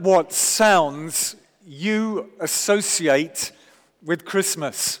What sounds you associate with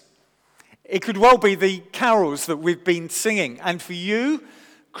Christmas? It could well be the carols that we've been singing. And for you,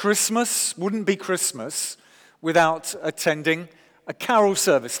 Christmas wouldn't be Christmas without attending a carol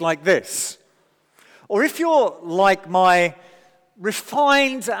service like this. Or if you're like my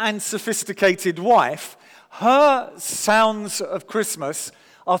refined and sophisticated wife, her sounds of Christmas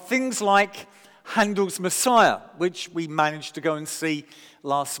are things like Handel's Messiah, which we managed to go and see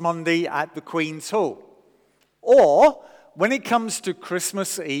last Monday at the Queen's Hall. Or, when it comes to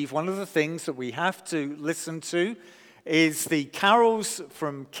Christmas Eve, one of the things that we have to listen to is the carols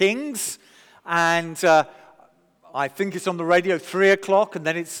from Kings, and I think it's on the radio 3 o'clock, and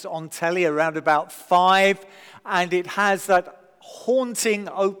then it's on telly around about 5, and it has that haunting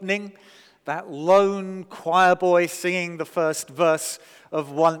opening, that lone choir boy singing the first verse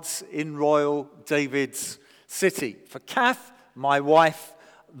of Once in Royal David's City. For Kath, my wife,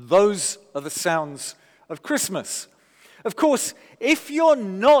 those are the sounds of Christmas. Of course, if you're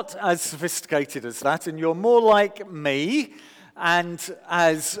not as sophisticated as that, and you're more like me, and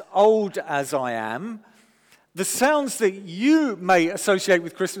as old as I am, the sounds that you may associate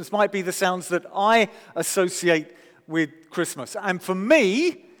with Christmas might be the sounds that I associate with Christmas. And for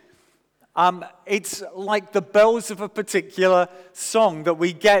me, it's like the bells of a particular song that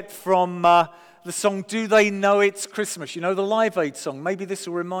we get from the song, Do They Know It's Christmas? You know, the Live Aid song. Maybe this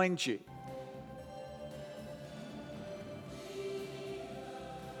will remind you.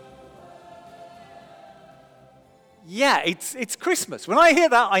 Yeah, it's Christmas. When I hear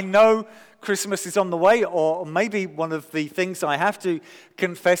that, I know Christmas is on the way, or maybe one of the things I have to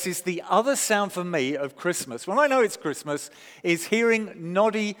confess is the other sound for me of Christmas, when I know it's Christmas, is hearing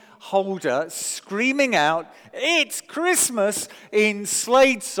Noddy Holder screaming out, "It's Christmas," in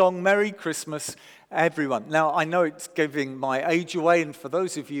Slade's song, Merry Christmas, Everyone. Now, I know it's giving my age away, and for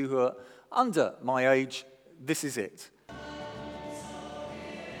those of you who are under my age, this is it.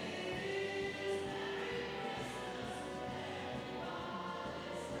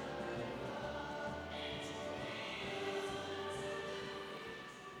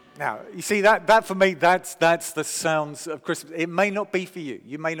 Now, you see, that for me, that's the sounds of Christmas. It may not be for you.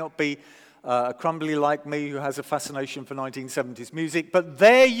 You may not be a crumbly like me who has a fascination for 1970s music, but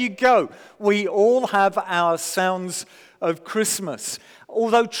there you go. We all have our sounds of Christmas.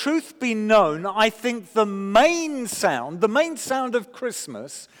 Although, truth be known, I think the main sound of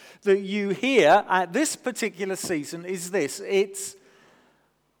Christmas that you hear at this particular season is this. It's,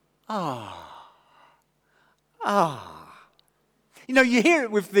 You know, you hear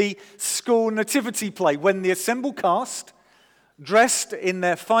it with the school nativity play when the assembled cast, dressed in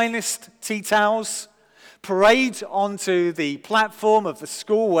their finest tea towels, parade onto the platform of the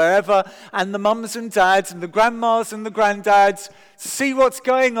school, wherever, and the mums and dads and the grandmas and the granddads see what's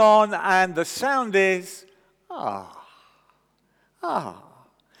going on, and the sound is, I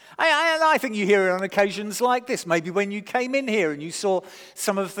think you hear it on occasions like this. Maybe when you came in here and you saw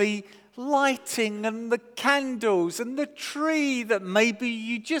some of the lighting and the candles and the tree, that maybe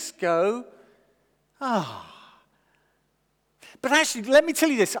you just go, But actually, let me tell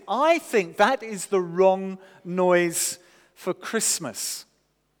you this. I think that is the wrong noise for Christmas.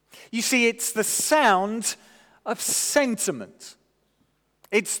 You see, it's the sound of sentiment.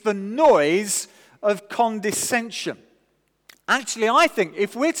 It's the noise of condescension. Actually, I think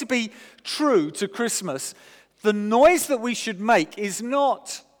if we're to be true to Christmas, the noise that we should make is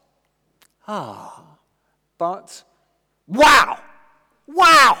not but wow,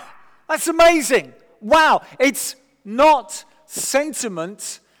 that's amazing, wow. It's not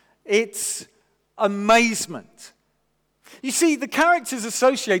sentiment, it's amazement. You see, the characters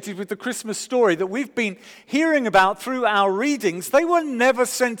associated with the Christmas story that we've been hearing about through our readings, they were never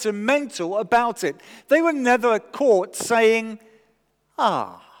sentimental about it. They were never caught saying,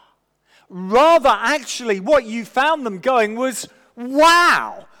 Rather, actually, what you found them going was,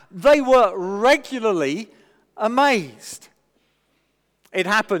 wow. They were regularly amazed. It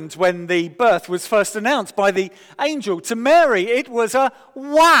happened when the birth was first announced by the angel to Mary. It was a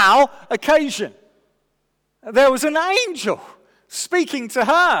wow occasion. There was an angel speaking to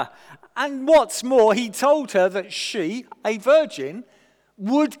her. And what's more, he told her that she, a virgin,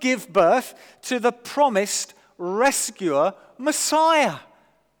 would give birth to the promised rescuer Messiah.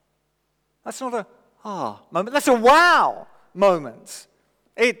 That's not a moment. That's a wow moment.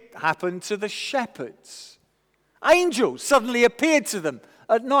 It happened to the shepherds. Angels suddenly appeared to them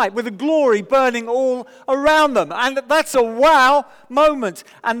at night with a glory burning all around them. And that's a wow moment.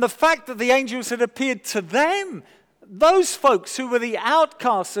 And the fact that the angels had appeared to them, those folks who were the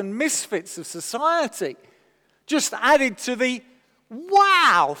outcasts and misfits of society, just added to the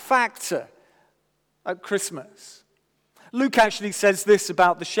wow factor at Christmas. Luke actually says this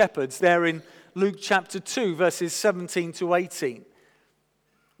about the shepherds there in Luke chapter 2, verses 17 to 18.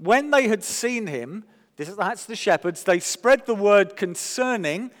 When they had seen him, that's the shepherds, they spread the word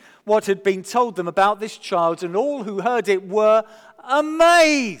concerning what had been told them about this child, and all who heard it were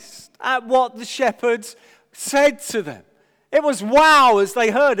amazed at what the shepherds said to them. It was wow as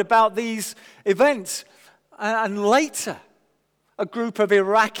they heard about these events. And later, a group of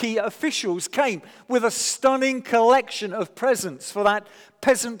Iraqi officials came with a stunning collection of presents for that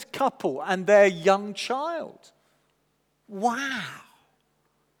peasant couple and their young child. Wow.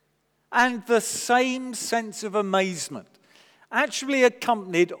 And the same sense of amazement actually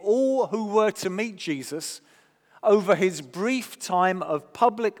accompanied all who were to meet Jesus over his brief time of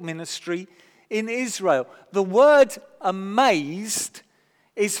public ministry in Israel. The word amazed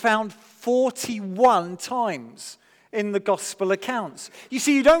is found 41 times in the gospel accounts. You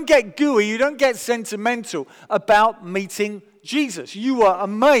see, you don't get gooey, you don't get sentimental about meeting Jesus. You were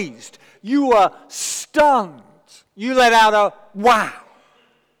amazed. You were stunned. You let out a wow.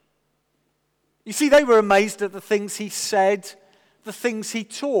 You see, they were amazed at the things he said, the things he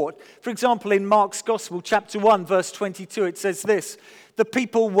taught. For example, in Mark's Gospel, chapter 1, verse 22, it says this: the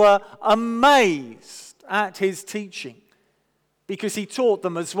people were amazed at his teaching because he taught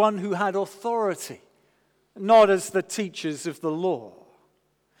them as one who had authority, not as the teachers of the law.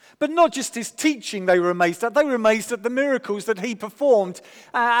 But not just his teaching they were amazed at the miracles that he performed.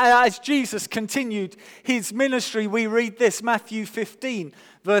 As Jesus continued his ministry, we read this, Matthew 15,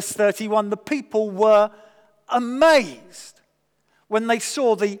 verse 31. The people were amazed when they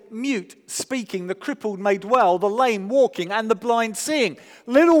saw the mute speaking, the crippled made well, the lame walking, and the blind seeing.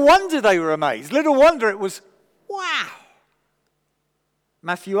 Little wonder they were amazed. Little wonder it was, wow.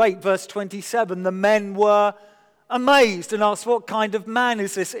 Matthew 8, verse 27, the men were amazed and asked, what kind of man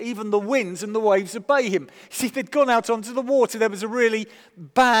is this? Even the winds and the waves obey him. See, they'd gone out onto the water. There was a really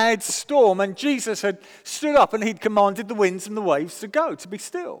bad storm, and Jesus had stood up and he'd commanded the winds and the waves to go, to be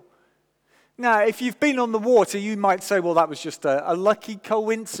still. Now, if you've been on the water, you might say, well, that was just a lucky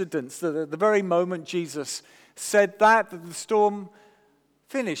coincidence that at the very moment Jesus said that the storm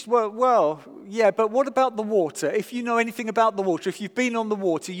finished. Well, yeah, but what about the water? If you know anything about the water, if you've been on the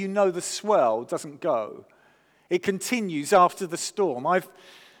water, you know the swell doesn't go. It continues after the storm. I've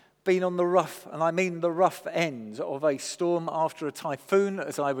been on the rough, and I mean the rough end of a storm after a typhoon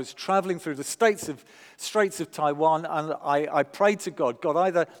as I was traveling through the Straits of Taiwan, and I prayed to God,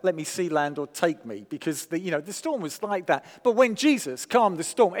 either let me see land or take me, because the storm was like that. But when Jesus calmed the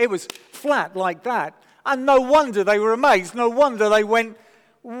storm, it was flat like that. And no wonder they were amazed. No wonder they went,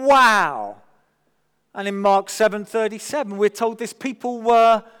 wow. And in Mark 7:37, we're told this people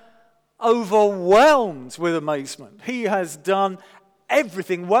were overwhelmed with amazement. He has done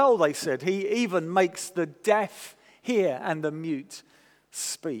everything well, they said. He even makes the deaf hear and the mute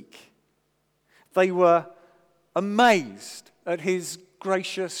speak. They were amazed at his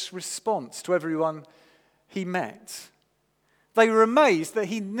gracious response to everyone he met. They were amazed that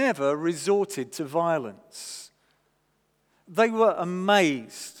he never resorted to violence. They were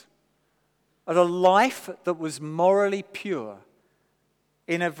amazed at a life that was morally pure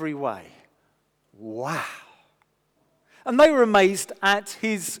in every way. Wow. And they were amazed at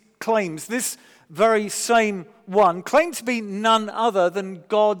his claims. This very same one claimed to be none other than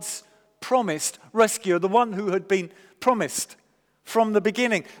God's promised rescuer, the one who had been promised from the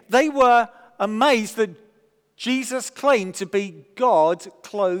beginning. They were amazed that Jesus claimed to be God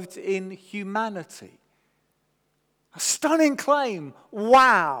clothed in humanity. A stunning claim.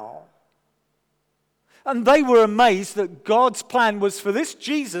 Wow. And they were amazed that God's plan was for this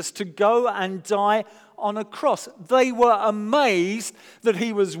Jesus to go and die on a cross. They were amazed that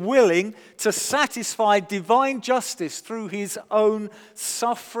he was willing to satisfy divine justice through his own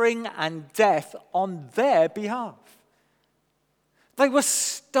suffering and death on their behalf. They were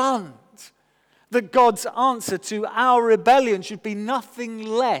stunned that God's answer to our rebellion should be nothing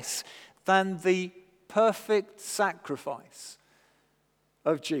less than the perfect sacrifice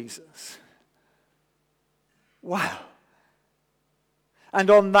of Jesus. Wow.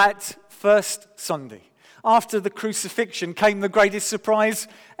 And on that first Sunday, after the crucifixion, came the greatest surprise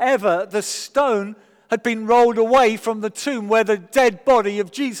ever. The stone had been rolled away from the tomb where the dead body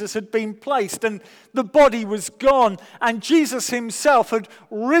of Jesus had been placed, and the body was gone, and Jesus himself had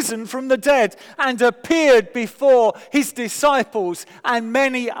risen from the dead and appeared before his disciples and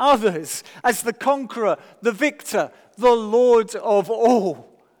many others as the conqueror, the victor, the Lord of all.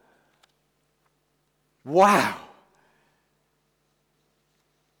 Wow.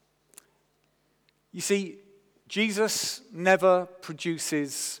 You see, Jesus never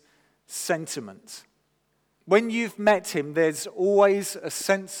produces sentiment. When you've met him, there's always a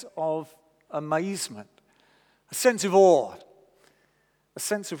sense of amazement, a sense of awe, a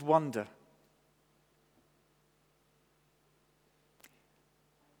sense of wonder.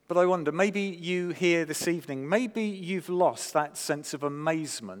 But I wonder, maybe you here this evening, maybe you've lost that sense of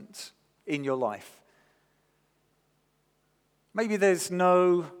amazement in your life. Maybe there's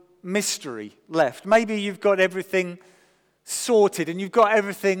no mystery left. Maybe you've got everything sorted and you've got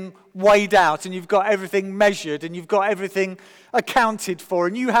everything weighed out and you've got everything measured and you've got everything accounted for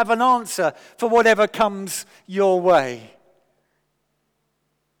and you have an answer for whatever comes your way.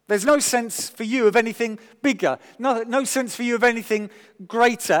 There's no sense for you of anything bigger, no sense for you of anything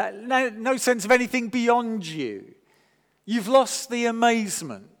greater, no sense of anything beyond you. You've lost the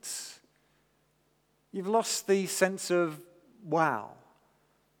amazement. You've lost the sense of wow.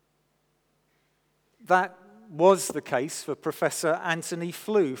 That was the case for Professor Antony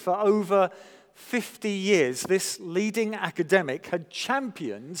Flew. For over 50 years, this leading academic had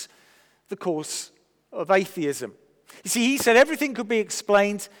championed the cause of atheism. You see, he said everything could be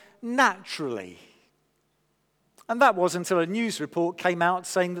explained naturally. And that was until a news report came out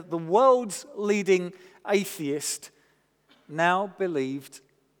saying that the world's leading atheist now believed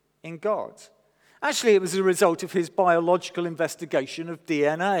in God. Actually, it was a result of his biological investigation of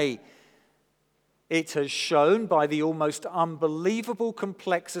DNA. It has shown by the almost unbelievable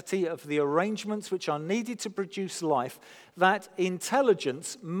complexity of the arrangements which are needed to produce life that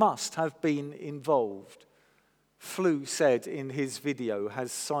intelligence must have been involved. Flew said in his video,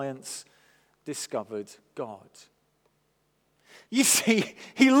 "Has science discovered God?" You see,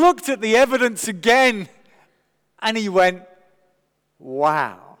 he looked at the evidence again and he went,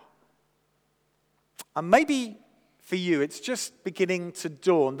 wow. And maybe for you, it's just beginning to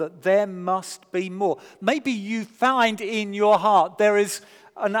dawn that there must be more. Maybe you find in your heart there is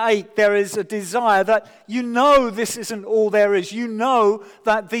an ache, there is a desire that you know this isn't all there is. You know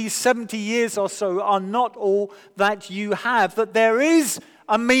that these 70 years or so are not all that you have, that there is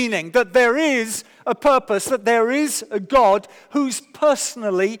a meaning, that there is a purpose, that there is a God who's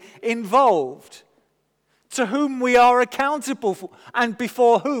personally involved, to whom we are accountable for, and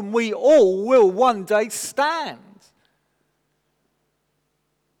before whom we all will one day stand.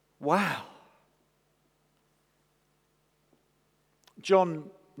 Wow. John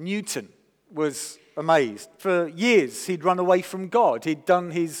Newton was amazed. For years, he'd run away from God. He'd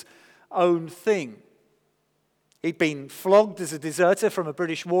done his own thing. He'd been flogged as a deserter from a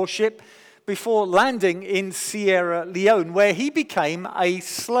British warship before landing in Sierra Leone, where he became a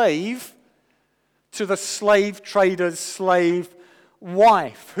slave to the slave trader's slave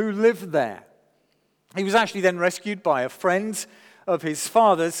wife who lived there. He was actually then rescued by a friend of his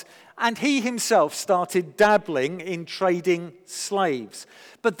father's, and he himself started dabbling in trading slaves.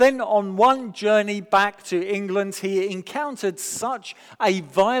 But then on one journey back to England, he encountered such a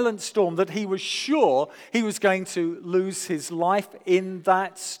violent storm that he was sure he was going to lose his life in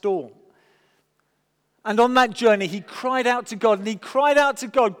that storm. And on that journey, he cried out to God, and he cried out to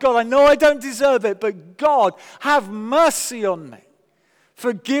God, "God, I know I don't deserve it, but God, have mercy on me.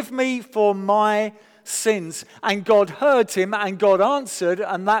 Forgive me for my sins." And God heard him and God answered,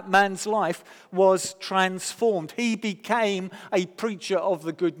 and that man's life was transformed. He became a preacher of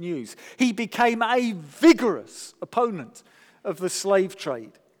the good news. He became a vigorous opponent of the slave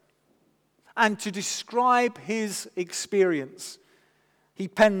trade. And to describe his experience, he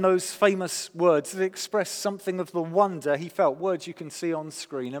penned those famous words that express something of the wonder he felt, words you can see on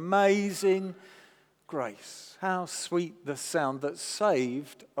screen. "Amazing grace, how sweet the sound that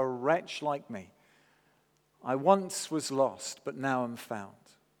saved a wretch like me. I once was lost, but now am found,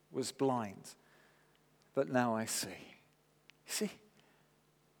 was blind, but now I see." See?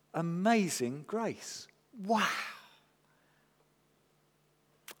 Amazing grace. Wow.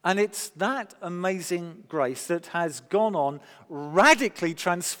 And it's that amazing grace that has gone on radically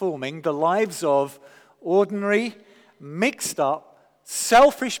transforming the lives of ordinary, mixed up,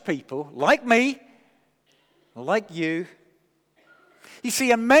 selfish people like me, like you. You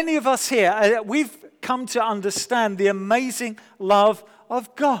see, and many of us here, we've come to understand the amazing love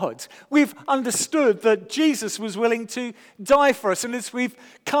of God. We've understood that Jesus was willing to die for us. And as we've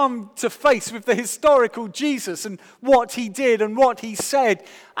come to face with the historical Jesus and what he did and what he said,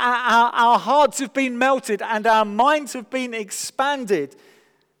 our hearts have been melted and our minds have been expanded.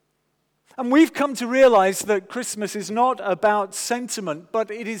 And we've come to realize that Christmas is not about sentiment,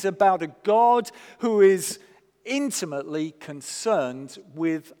 but it is about a God who is intimately concerned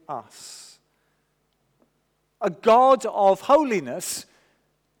with us. A God of holiness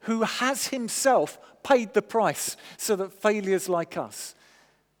who has himself paid the price so that failures like us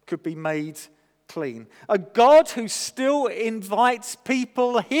could be made clean. A God who still invites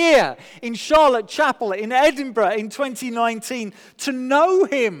people here in Charlotte Chapel, in Edinburgh in 2019 to know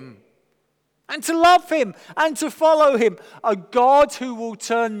him and to love him and to follow him. A God who will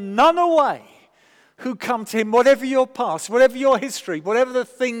turn none away who come to him, whatever your past, whatever your history, whatever the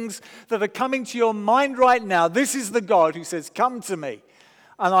things that are coming to your mind right now. This is the God who says, come to me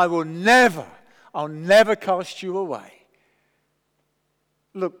and I'll never cast you away.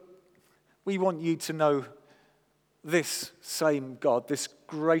 Look, we want you to know this same God, this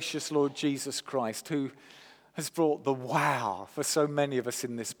gracious Lord Jesus Christ, who has brought the wow for so many of us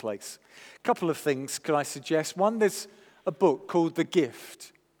in this place. A couple of things could I suggest. One, there's a book called The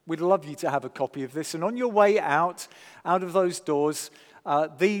Gift. We'd love you to have a copy of this. And on your way out of those doors,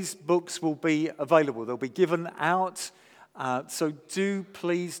 these books will be available. They'll be given out. So do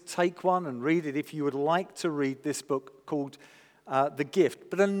please take one and read it if you would like to read this book called The Gift.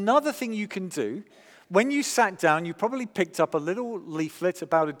 But another thing you can do, when you sat down, you probably picked up a little leaflet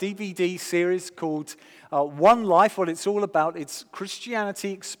about a DVD series called One Life. What it's all about, it's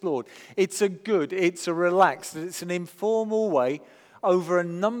Christianity Explored. It's a relaxed, it's an informal way over a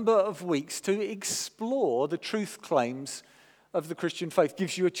number of weeks to explore the truth claims of the Christian faith.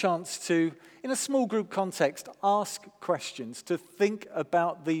 Gives you a chance to, in a small group context, ask questions, to think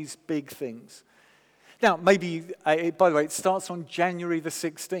about these big things. Now, maybe, by the way, it starts on January the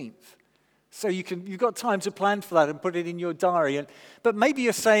 16th. So you've got time to plan for that and put it in your diary. But maybe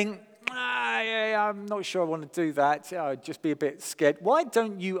you're saying, I'm not sure I want to do that. I'd just be a bit scared. Why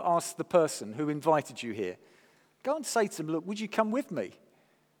don't you ask the person who invited you here? Go and say to them, look, would you come with me?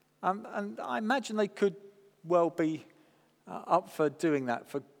 And I imagine they could well be up for doing that,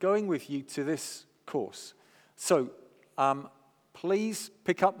 for going with you to this course. So please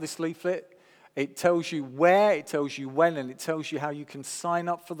pick up this leaflet. It tells you where, it tells you when, and it tells you how you can sign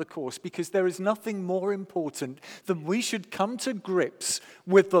up for the course, because there is nothing more important than we should come to grips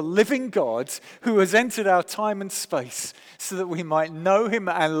with the living God who has entered our time and space so that we might know him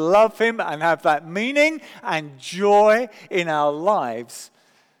and love him and have that meaning and joy in our lives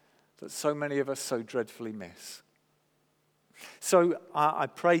that so many of us so dreadfully miss. So I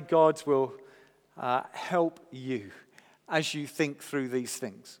pray God will help you as you think through these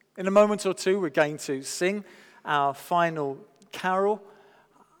things. In a moment or two, we're going to sing our final carol.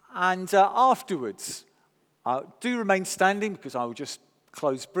 And afterwards, do remain standing, because I will just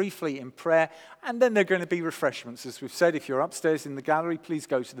close briefly in prayer. And then there are going to be refreshments. As we've said, if you're upstairs in the gallery, please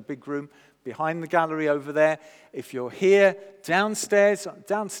go to the big room behind the gallery over there. If you're here downstairs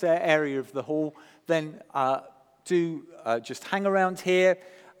area of the hall, then do just hang around here.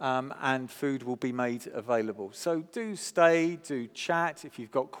 And food will be made available. So do stay, do chat. If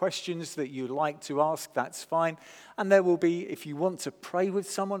you've got questions that you'd like to ask, that's fine. And there will be, if you want to pray with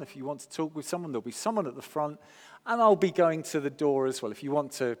someone, if you want to talk with someone, there'll be someone at the front. And I'll be going to the door as well. If you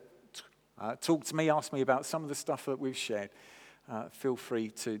want to talk to me, ask me about some of the stuff that we've shared, feel free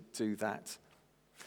to do that